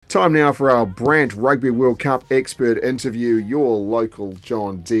Time now for our Brant Rugby World Cup expert interview, your local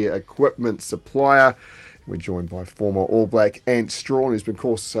John Deere equipment supplier. We're joined by former All Black Ant Strachan, who's been, of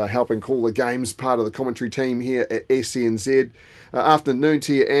course, helping call the games, part of the commentary team here at SCNZ. Afternoon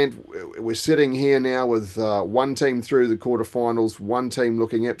to you, Ant. We're sitting here now with one team through the quarterfinals, one team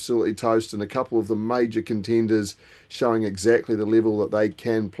looking absolutely toast, and a couple of the major contenders showing exactly the level that they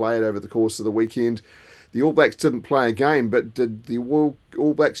can play at over the course of the weekend. The All Blacks didn't play a game, but did the All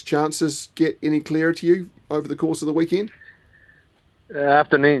Blacks' chances get any clearer to you over the course of the weekend?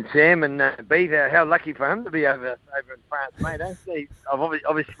 Afternoon, Sam, and Beaver. How lucky for him to be over in France, mate. We're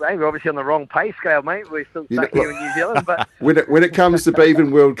obviously on the wrong pay scale, mate. We're still stuck here in New Zealand. But when it comes to Beaver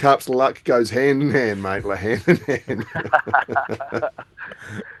World Cups, luck goes hand in hand, mate. Hand in hand.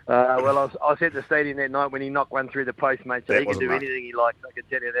 Well, I was at the stadium that night when he knocked one through the post, mate. So he can do anything he likes. I can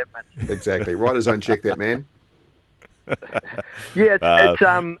tell you that much. Exactly. Writers don't check that, man. Yeah,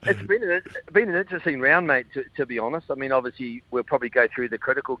 it's been an interesting round, mate. To be honest, I mean, obviously we'll probably go through the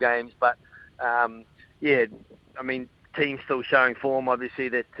critical games, but teams still showing form. Obviously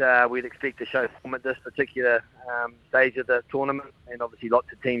that we'd expect to show form at this particular stage of the tournament, and obviously lots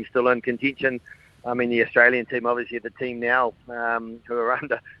of teams still in contention. I mean, the Australian team, obviously the team now who are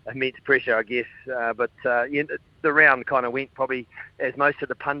under immense pressure, I guess. But the round kind of went probably as most of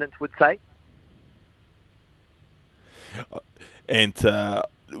the pundits would say. And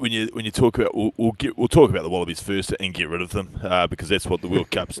when you talk about, we'll talk about the Wallabies first and get rid of them because that's what the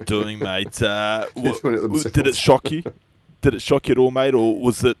World Cup's doing, mate. Did it shock you? Did it shock you at all, mate, or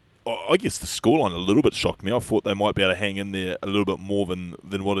was it? I guess the scoreline a little bit shocked me. I thought they might be able to hang in there a little bit more than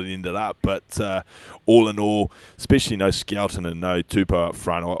what it ended up. But all in all, especially no Skelton and no Tupou up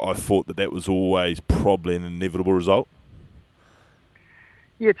front, I thought that was always probably an inevitable result.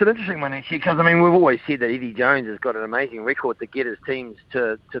 Yeah, it's an interesting one actually because, I mean, we've always said that Eddie Jones has got an amazing record to get his teams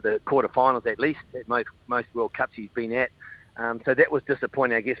to the quarterfinals at least at most World Cups he's been at. So that was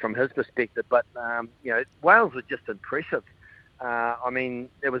disappointing, I guess, from his perspective. But, Wales was just impressive. I mean,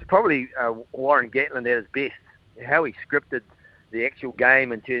 it was probably Warren Gatland at his best. How he scripted the actual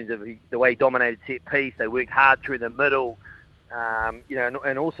game in terms of the way he dominated set piece. They worked hard through the middle.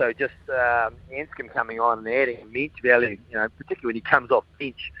 And also just Anscombe coming on and adding immense value, particularly when he comes off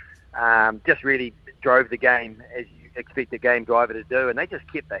bench, just really drove the game as you expect a game driver to do, and they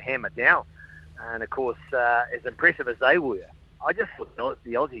just kept the hammer down. And of course, as impressive as they were, I just thought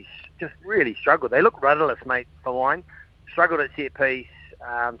the Aussies just really struggled. They looked rudderless, mate, for line. Struggled at set piece,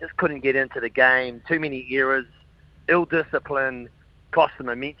 just couldn't get into the game. Too many errors, ill discipline, cost them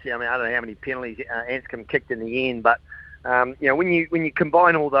immensely. I mean, I don't know how many penalties Anscombe kicked in the end, but when you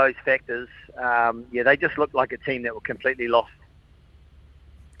combine all those factors, they just looked like a team that were completely lost.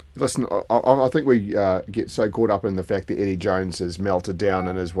 Listen, I think we get so caught up in the fact that Eddie Jones has melted down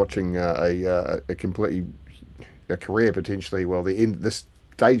and is watching a career potentially, this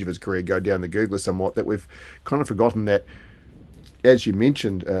stage of his career go down the Googler somewhat, that we've kind of forgotten that, as you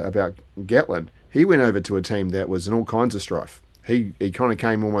mentioned about Gatland, he went over to a team that was in all kinds of strife. He kind of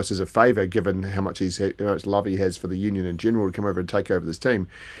came almost as a favour, given how much love he has for the union in general, to come over and take over this team.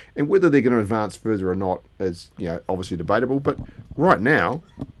 And whether they're going to advance further or not is, obviously debatable. But right now,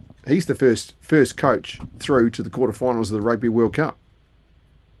 he's the first coach through to the quarterfinals of the Rugby World Cup.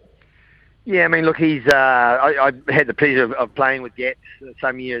 Yeah, I mean, look, he's. I had the pleasure of playing with Gats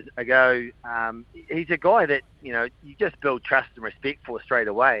some years ago. He's a guy that you just build trust and respect for straight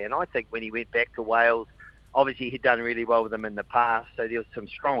away. And I think when he went back to Wales, obviously he'd done really well with them in the past, so there was some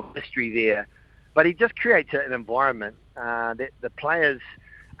strong history there. But he just creates an environment that the players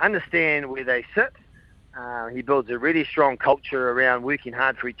understand where they sit. He builds a really strong culture around working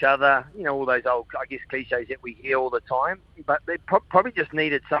hard for each other. All those old, I guess, cliches that we hear all the time. But they probably just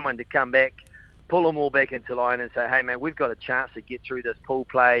needed someone to come back, pull them all back into line and say, hey, man, we've got a chance to get through this pool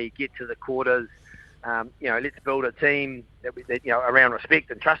play, get to the quarters. Let's build a team that around respect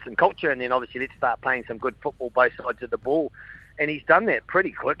and trust and culture, and then obviously let's start playing some good football both sides of the ball. And he's done that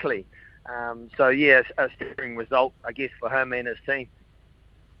pretty quickly. A staggering result, I guess, for him and his team.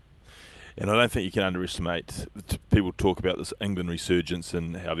 And I don't think you can underestimate. People talk about this England resurgence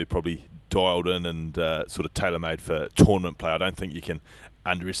and how they're probably dialed in and sort of tailor-made for tournament play. I don't think you can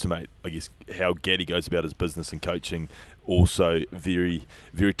underestimate, I guess, how Gaddy goes about his business and coaching. Also, very,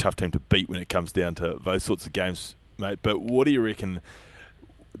 very tough team to beat when it comes down to those sorts of games, mate. But what do you reckon?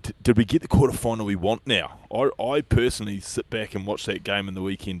 Did we get the quarterfinal we want now? I personally sit back and watch that game in the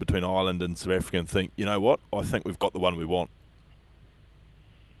weekend between Ireland and South Africa and think, you know what? I think we've got the one we want.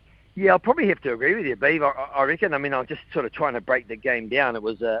 Yeah, I'll probably have to agree with you, Beav. I reckon. I mean, I'm just sort of trying to break the game down. It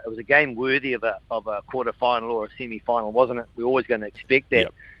was a game worthy of a quarter-final or a semi-final, wasn't it? We're always going to expect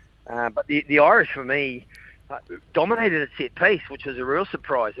that. But the Irish, for me, dominated at set piece, which was a real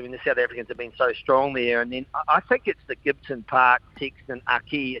surprise. I mean, the South Africans have been so strong there. And then I think it's the Gibson Park, Sexton,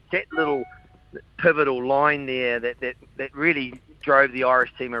 Aki. It's that little pivotal line there that really drove the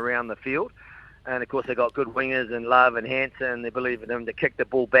Irish team around the field. And, of course, they got good wingers and Love and Hansen. They believe in them to kick the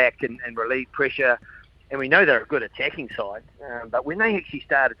ball back and relieve pressure. And we know they're a good attacking side. But when they actually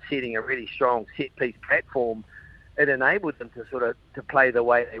started setting a really strong set-piece platform, it enabled them to sort of to play the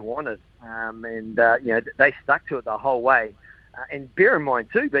way they wanted. They stuck to it the whole way. And bear in mind,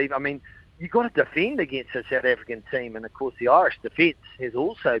 too, Beav, I mean, you've got to defend against the South African team. And, of course, the Irish defence has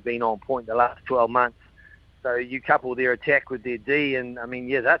also been on point the last 12 months. So you couple their attack with their D, and I mean,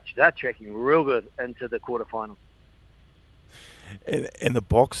 yeah, they're tracking real good into the quarterfinals. And the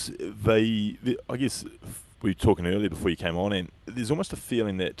Box, I guess we were talking earlier before you came on, and there's almost a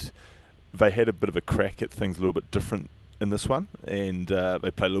feeling that they had a bit of a crack at things a little bit different in this one, and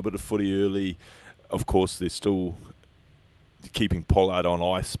they played a little bit of footy early. Of course, they're still keeping Pollard on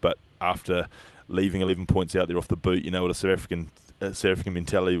ice, but after leaving 11 points out there off the boot, you know what a South African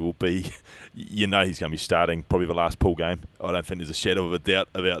mentality will be. You know he's going to be starting probably the last pool game. I don't think there's a shadow of a doubt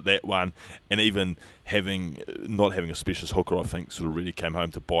about that one. And even not having a specialist hooker, I think, sort of really came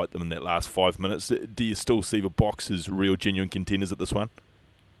home to bite them in that last 5 minutes. Do you still see the Box as real, genuine contenders at this one?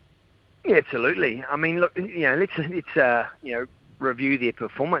 Yeah, absolutely. I mean, look, let's review their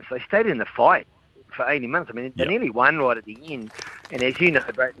performance. They stayed in the fight for 80 minutes. I mean, they nearly won right at the end. And as you know,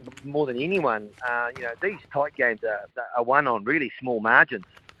 more than anyone, these tight games are won on really small margins,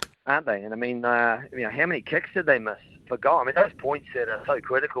 aren't they? And I mean, how many kicks did they miss for goal? I mean, those points that are so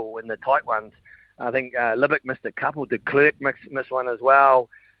critical in the tight ones. I think Libbok missed a couple. De Klerk missed one as well.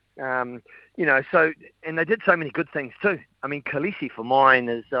 And they did so many good things too. I mean, Khaleesi, for mine,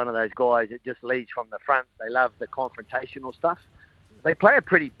 is one of those guys that just leads from the front. They love the confrontational stuff. They play a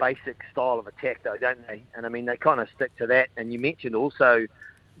pretty basic style of attack, though, don't they? And, I mean, they kind of stick to that. And you mentioned also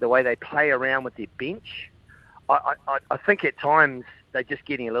the way they play around with their bench. I think at times they're just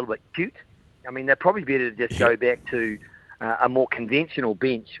getting a little bit cute. I mean, they're probably better to just go back to a more conventional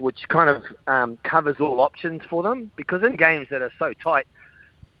bench, which kind of covers all options for them. Because in games that are so tight,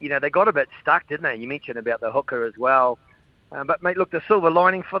 they got a bit stuck, didn't they? You mentioned about the hooker as well. But, mate, look, the silver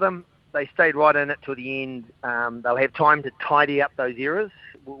lining for them, they stayed right in it till the end. They'll have time to tidy up those errors,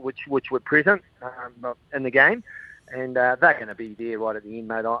 which were present in the game. And they're going to be there right at the end,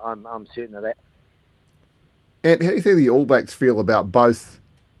 mate. I'm certain of that. And how do you think the All Blacks feel about both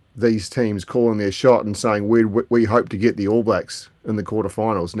these teams calling their shot and saying we hope to get the All Blacks in the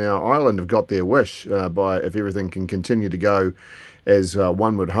quarterfinals? Now, Ireland have got their wish by if everything can continue to go as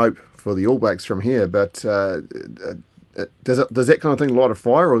one would hope for the All Blacks from here. But does that kind of thing light a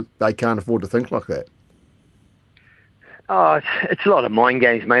fire, or they can't afford to think like that? Oh, it's a lot of mind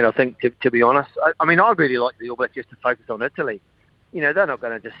games, mate, I think, to be honest. I mean, I really like the All Blacks just to focus on Italy. They're not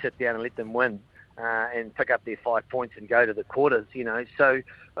going to just sit down and let them win and pick up their 5 points and go to the quarters, So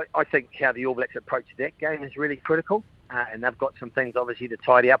I think how the All Blacks approach that game is really critical. And they've got some things, obviously, to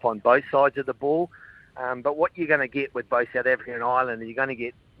tidy up on both sides of the ball. But what you're going to get with both South Africa and Ireland is you're going to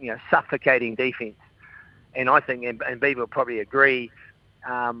get, suffocating defence. And I think, and Beaver will probably agree,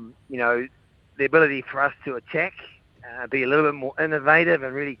 the ability for us to attack, be a little bit more innovative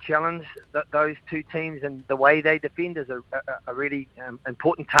and really challenge those two teams and the way they defend is a really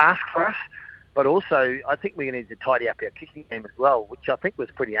important task for us. But also, I think we're going to need to tidy up our kicking game as well, which I think was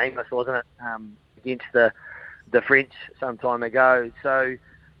pretty aimless, wasn't it, against the French some time ago. So,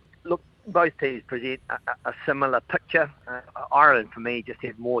 look, both teams present a similar picture. Ireland, for me, just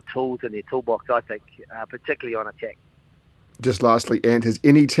have more tools in their toolbox, I think, particularly on attack. Just lastly, Ant, has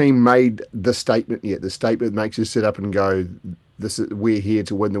any team made the statement yet? The statement makes you sit up and go, we're here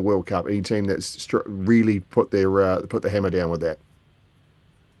to win the World Cup. Any team that's really put the hammer down with that?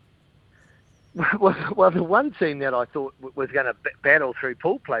 Well, the one team that I thought was going to battle through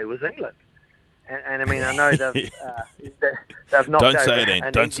pool play was England. And I mean, I know they've knocked Don't over say it,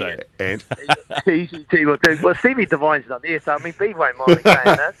 Ant. Don't say it, Ant. Easy team. Well, Stevie Devine's not there, so I mean, Beav won't mind me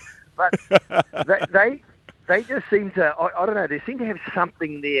saying that. But they just seem to, I don't know, they seem to have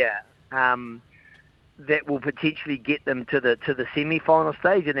something there that will potentially get them to the semi-final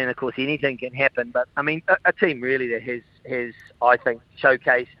stage, and then of course anything can happen. But I mean, a team really that has I think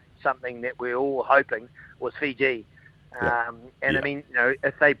showcased something that we're all hoping was Fiji. I mean,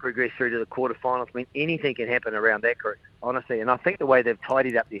 if they progress through to the quarterfinals, I mean, anything can happen around that group, honestly. And I think the way they've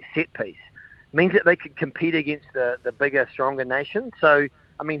tidied up their set piece means that they could compete against the bigger, stronger nations. So,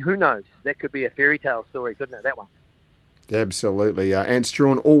 I mean, who knows? That could be a fairy tale story, couldn't it, that one? Absolutely. And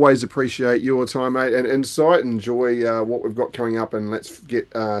Strawn, always appreciate your time, mate, and insight. Enjoy what we've got coming up, and let's get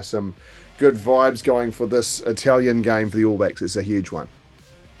some good vibes going for this Italian game for the All Blacks. It's a huge one.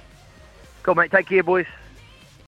 Cool, mate. Take care, boys.